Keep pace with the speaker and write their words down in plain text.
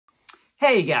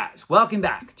Hey guys, welcome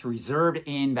back to Reserved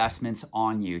Investments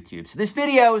on YouTube. So this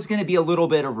video is going to be a little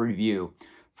bit of review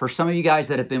for some of you guys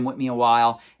that have been with me a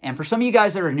while, and for some of you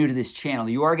guys that are new to this channel,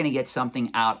 you are going to get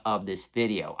something out of this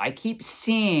video. I keep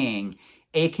seeing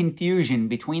a confusion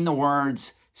between the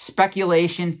words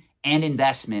speculation and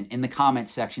investment in the comment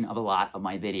section of a lot of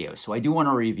my videos. So I do want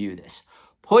to review this.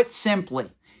 Put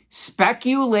simply,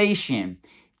 speculation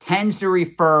tends to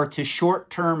refer to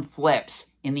short-term flips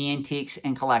in the antiques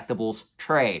and collectibles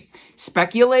trade.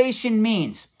 Speculation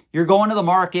means you're going to the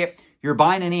market, you're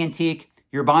buying an antique,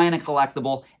 you're buying a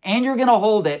collectible, and you're going to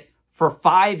hold it for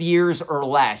 5 years or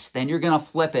less. Then you're going to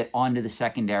flip it onto the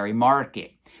secondary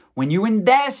market. When you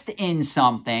invest in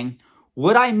something,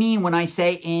 what I mean when I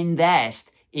say invest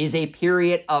is a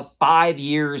period of 5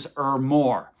 years or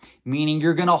more, meaning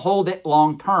you're going to hold it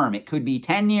long term. It could be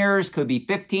 10 years, could be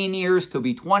 15 years, could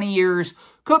be 20 years,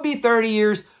 could be 30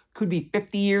 years, could be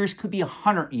 50 years, could be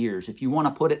 100 years if you want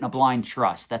to put it in a blind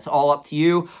trust. That's all up to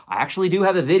you. I actually do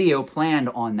have a video planned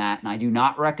on that, and I do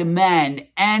not recommend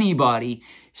anybody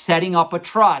setting up a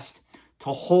trust to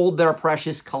hold their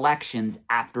precious collections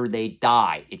after they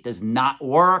die. It does not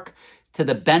work to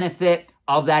the benefit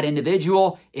of that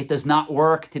individual. It does not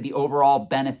work to the overall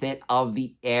benefit of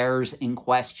the heirs in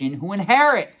question who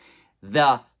inherit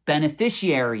the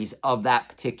beneficiaries of that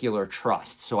particular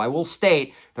trust. So I will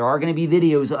state there are going to be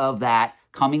videos of that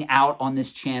coming out on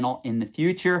this channel in the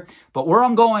future. But where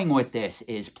I'm going with this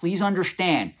is, please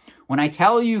understand, when I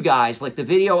tell you guys, like the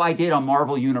video I did on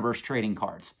Marvel Universe trading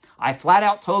cards, I flat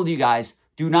out told you guys,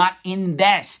 do not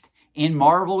invest in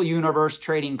Marvel Universe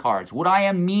trading cards. What I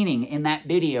am meaning in that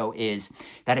video is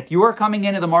that if you are coming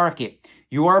into the market,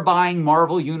 you are buying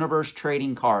Marvel Universe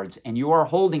trading cards and you are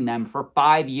holding them for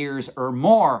 5 years or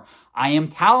more, I am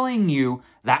telling you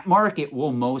that market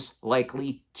will most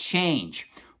likely change.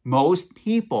 Most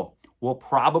people will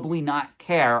probably not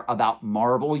care about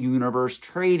Marvel Universe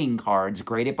trading cards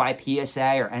graded by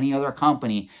PSA or any other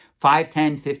company 5,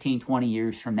 10, 15, 20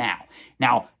 years from now.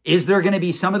 Now, is there going to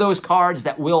be some of those cards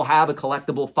that will have a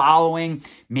collectible following?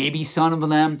 Maybe some of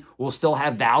them will still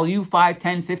have value 5,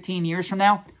 10, 15 years from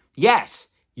now? Yes,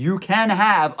 you can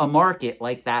have a market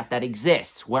like that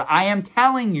exists. What I am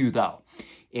telling you, though,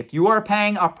 if you are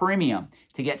paying a premium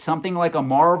to get something like a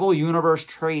Marvel Universe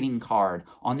trading card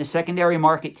on the secondary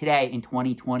market today in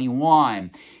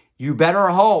 2021, you better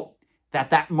hope that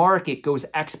that market goes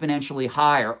exponentially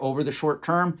higher over the short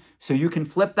term so you can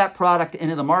flip that product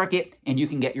into the market and you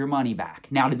can get your money back.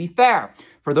 Now, to be fair,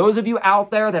 for those of you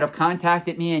out there that have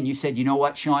contacted me and you said, you know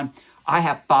what, Sean, I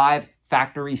have 5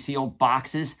 factory sealed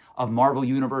boxes of Marvel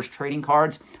Universe trading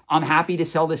cards. I'm happy to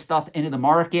sell this stuff into the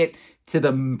market to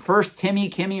the first Timmy,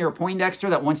 Kimmy, or Poindexter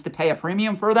that wants to pay a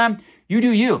premium for them. You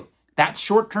do you. That's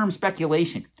short-term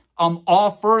speculation. I'm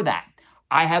all for that.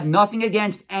 I have nothing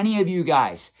against any of you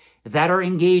guys that are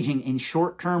engaging in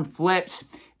short-term flips,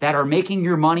 that are making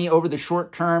your money over the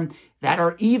short term, that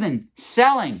are even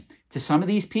selling to some of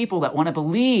these people that want to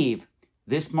believe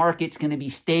this market's going to be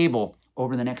stable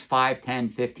over the next 5, 10,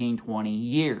 15, 20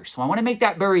 years. So I want to make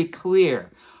that very clear.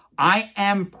 I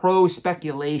am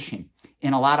pro-speculation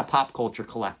in a lot of pop culture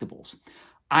collectibles.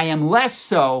 I am less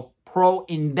so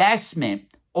pro-investment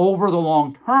over the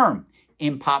long term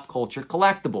in pop culture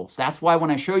collectibles. That's why when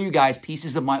I show you guys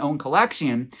pieces of my own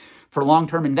collection for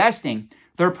long-term investing,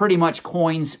 they're pretty much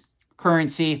coins,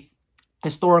 currency,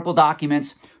 historical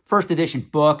documents, first edition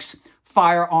books,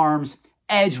 firearms,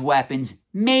 edge weapons,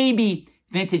 maybe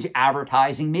vintage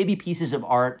advertising, maybe pieces of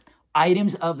art,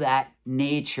 items of that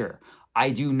nature. I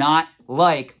do not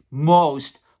like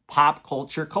most pop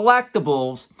culture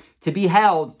collectibles to be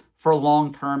held for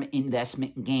long-term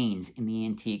investment gains in the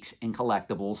antiques and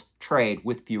collectibles trade,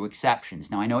 with few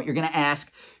exceptions. Now, I know what you're going to ask,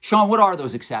 Sean, what are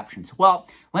those exceptions? Well,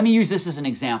 let me use this as an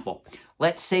example.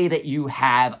 Let's say that you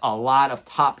have a lot of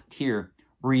top-tier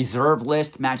reserve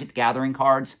list Magic the Gathering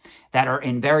cards that are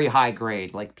in very high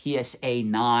grade, like PSA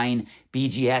 9,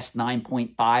 BGS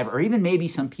 9.5, or even maybe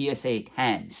some PSA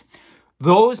 10s.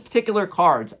 Those particular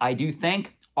cards, I do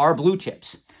think, are blue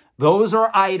chips. Those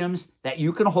are items that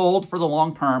you can hold for the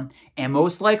long term, and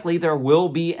most likely there will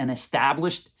be an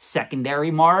established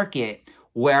secondary market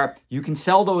where you can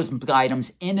sell those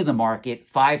items into the market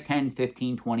 5, 10,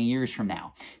 15, 20 years from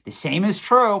now. The same is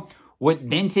true with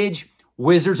vintage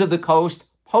Wizards of the Coast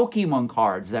Pokemon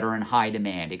cards that are in high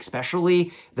demand,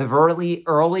 especially the very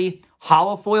early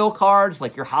holofoil cards,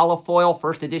 like your holofoil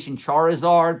first edition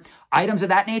Charizard, items of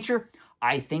that nature.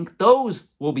 I think those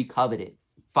will be coveted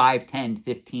 5, 10,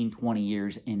 15, 20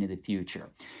 years into the future.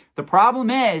 The problem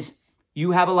is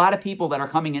you have a lot of people that are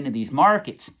coming into these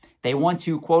markets. They want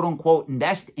to, quote unquote,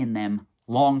 invest in them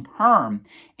long term,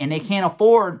 and they can't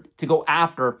afford to go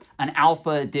after an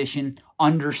Alpha Edition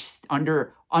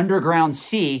Underground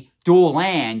C dual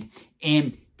land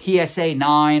in PSA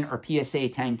 9 or PSA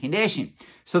 10 condition.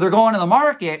 So they're going to the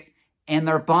market and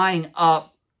they're buying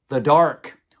up the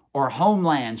Dark or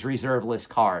Homeland's reserve list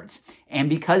cards. And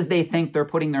because they think they're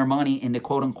putting their money into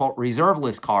quote-unquote reserve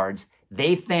list cards,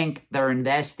 they think they're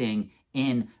investing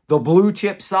in the blue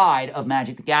chip side of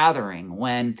Magic the Gathering,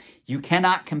 when you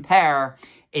cannot compare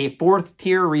a fourth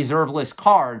tier reserve list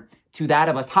card to that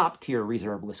of a top tier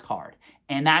reserve list card.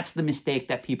 And that's the mistake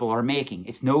that people are making.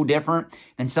 It's no different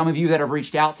than some of you that have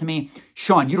reached out to me.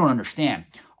 Sean, you don't understand.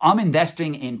 I'm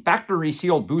investing in factory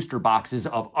sealed booster boxes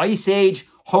of Ice Age,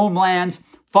 Homelands,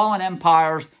 Fallen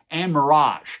Empires, and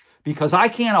Mirage, because I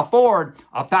can't afford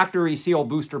a factory sealed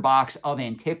booster box of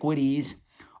Antiquities,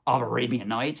 of Arabian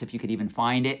Nights, if you could even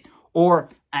find it, or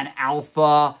an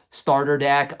Alpha starter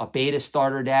deck, a Beta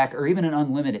starter deck, or even an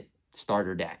Unlimited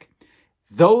starter deck.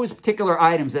 Those particular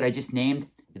items that I just named,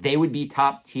 they would be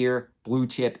top tier blue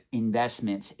chip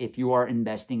investments if you are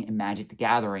investing in Magic the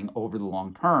Gathering over the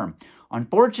long term.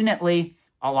 Unfortunately,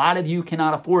 a lot of you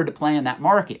cannot afford to play in that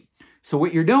market. So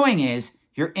what you're doing is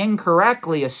you're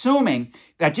incorrectly assuming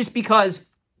that just because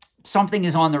something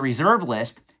is on the reserve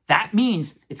list, that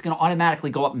means it's going to automatically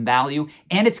go up in value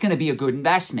and it's going to be a good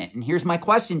investment. And here's my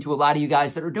question to a lot of you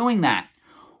guys that are doing that.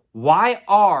 Why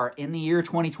are, in the year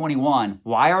 2021,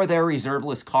 why are there reserve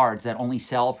list cards that only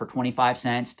sell for 25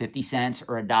 cents, 50 cents,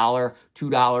 or $1,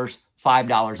 $2,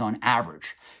 $5 on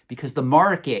average? Because the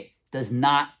market does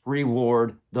not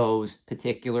reward those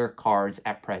particular cards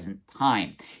at present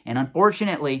time. And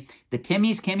unfortunately, the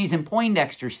Timmies, Kimmies, and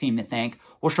Poindexters seem to think,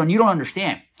 well, Sean, you don't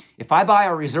understand. If I buy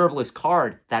a reserve list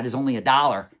card that is only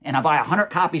 $1 and I buy 100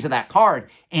 copies of that card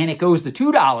and it goes to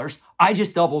 $2, I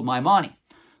just doubled my money.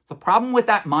 The problem with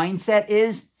that mindset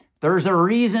is there's a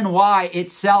reason why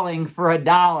it's selling for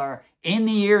 $1 in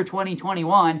the year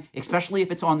 2021, especially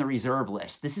if it's on the reserve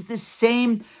list. This is the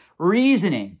same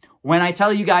reasoning when I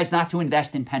tell you guys not to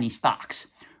invest in penny stocks.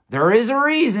 There is a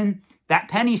reason that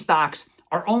penny stocks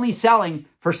are only selling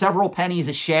for several pennies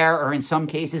a share, or in some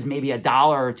cases, maybe $1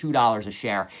 or $2 a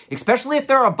share, especially if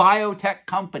they're a biotech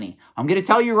company. I'm going to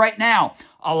tell you right now,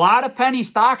 a lot of penny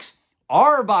stocks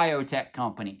are biotech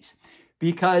companies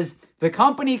because the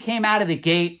company came out of the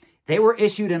gate, they were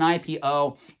issued an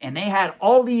IPO, and they had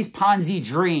all these Ponzi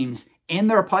dreams in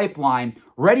their pipeline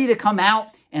ready to come out.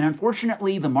 And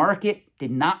unfortunately, the market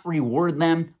did not reward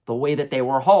them the way that they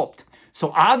were hoped.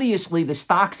 So obviously, the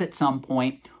stocks at some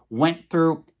point went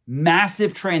through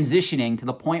massive transitioning to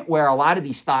the point where a lot of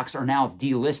these stocks are now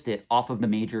delisted off of the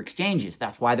major exchanges.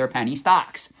 That's why they're penny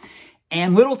stocks.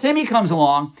 And little Timmy comes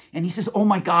along and he says, oh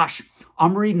my gosh,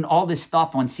 I'm reading all this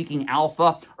stuff on Seeking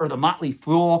Alpha or The Motley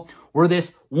Fool, where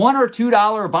this $1 or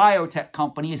 $2 biotech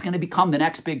company is going to become the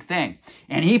next big thing.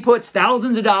 And he puts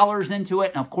thousands of dollars into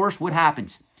it. And of course, what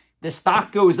happens? The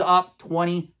stock goes up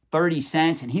 20, 30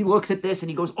 cents. And he looks at this and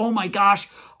he goes, oh my gosh,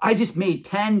 I just made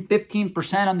 10,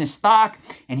 15% on this stock.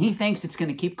 And he thinks it's going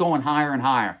to keep going higher and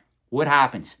higher. What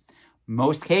happens?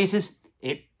 Most cases,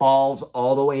 it falls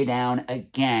all the way down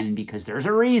again because there's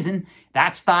a reason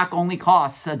that stock only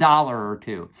costs $1 or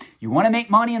 $2. You want to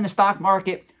make money in the stock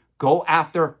market? Go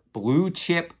after blue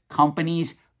chip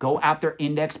companies. Go after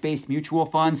index-based mutual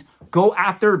funds. Go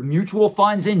after mutual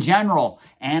funds in general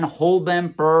and hold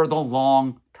them for the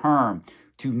long term.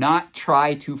 Do not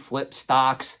try to flip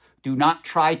stocks. Do not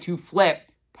try to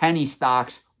flip penny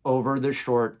stocks over the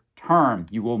short term.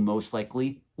 You will most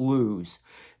likely lose.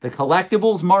 The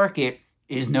collectibles market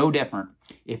is no different.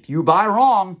 If you buy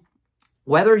wrong,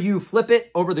 whether you flip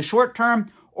it over the short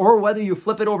term or whether you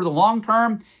flip it over the long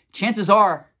term, chances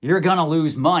are you're going to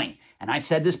lose money. And I've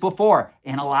said this before,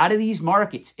 in a lot of these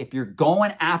markets, if you're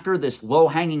going after this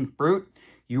low-hanging fruit,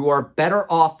 you are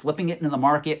better off flipping it into the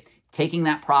market, taking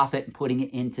that profit and putting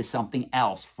it into something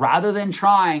else, rather than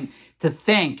trying to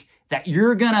think that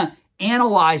you're going to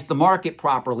analyze the market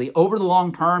properly over the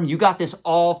long term. You got this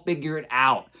all figured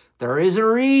out. There is a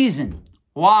reason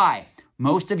why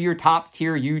most of your top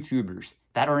tier YouTubers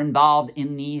that are involved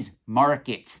in these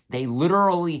markets, they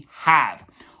literally have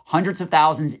hundreds of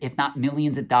thousands, if not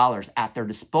millions of dollars at their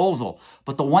disposal.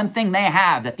 But the one thing they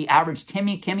have that the average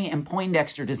Timmy, Kimmy, and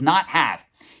Poindexter does not have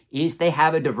is they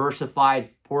have a diversified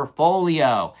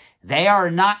portfolio. They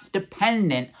are not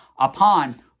dependent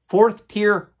upon fourth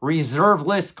tier reserve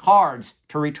list cards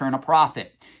to return a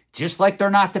profit. Just like they're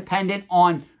not dependent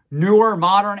on newer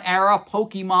modern era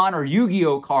Pokemon or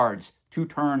Yu-Gi-Oh cards to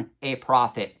turn a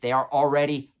profit. They are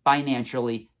already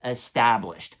financially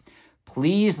established.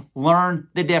 Please learn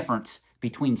the difference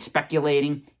between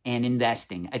speculating and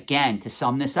investing. Again, to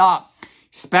sum this up,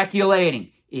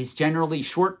 speculating is generally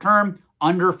short-term,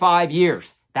 under 5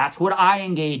 years. That's what I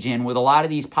engage in with a lot of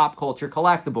these pop culture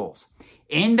collectibles.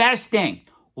 Investing,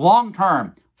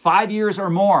 long-term, 5 years or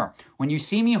more. When you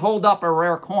see me hold up a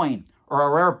rare coin or a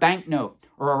rare banknote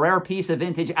or a rare piece of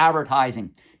vintage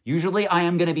advertising, usually I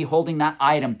am going to be holding that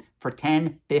item for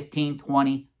 10, 15,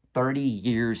 20, 30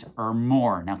 years or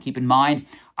more. Now keep in mind,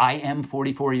 I am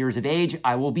 44 years of age.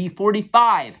 I will be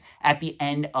 45 at the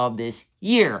end of this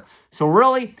year. So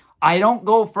really, I don't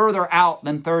go further out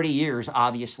than 30 years,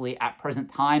 obviously, at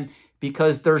present time,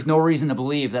 because there's no reason to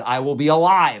believe that I will be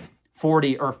alive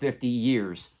 40 or 50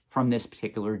 years from this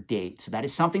particular date. So that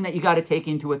is something that you got to take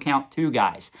into account too,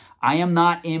 guys. I am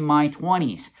not in my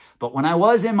 20s, but when I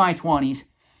was in my 20s,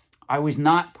 I was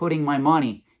not putting my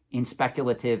money in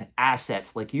speculative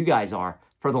assets like you guys are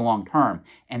for the long term.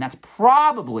 And that's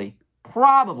probably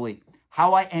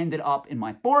how I ended up in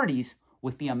my 40s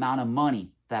with the amount of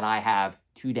money that I have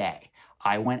today.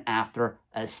 I went after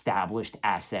established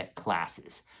asset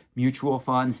classes: mutual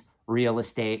funds, real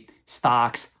estate,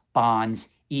 stocks, bonds,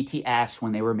 ETFs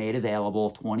when they were made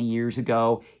available 20 years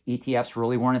ago. ETFs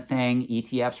really weren't a thing.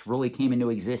 ETFs really came into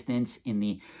existence in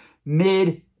the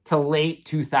mid to late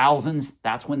 2000s.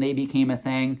 That's when they became a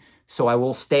thing. So I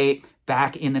will state,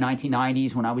 back in the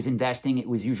 1990s when I was investing, it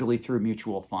was usually through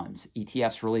mutual funds.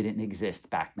 ETFs really didn't exist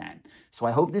back then. So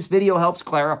I hope this video helps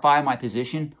clarify my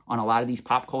position on a lot of these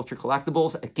pop culture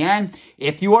collectibles. Again,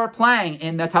 if you are playing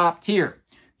in the top tier,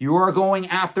 you are going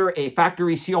after a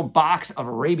factory sealed box of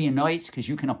Arabian Nights because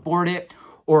you can afford it,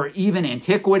 or even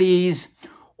antiquities,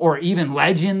 or even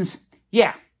legends,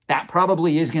 yeah, that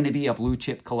probably is going to be a blue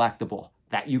chip collectible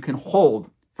that you can hold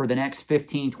for the next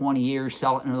 15, 20 years,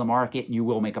 sell it into the market, and you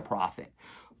will make a profit.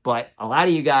 But a lot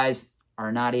of you guys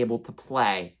are not able to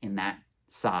play in that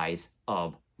size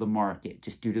of the market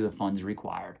just due to the funds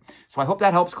required. So I hope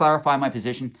that helps clarify my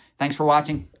position. Thanks for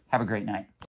watching. Have a great night.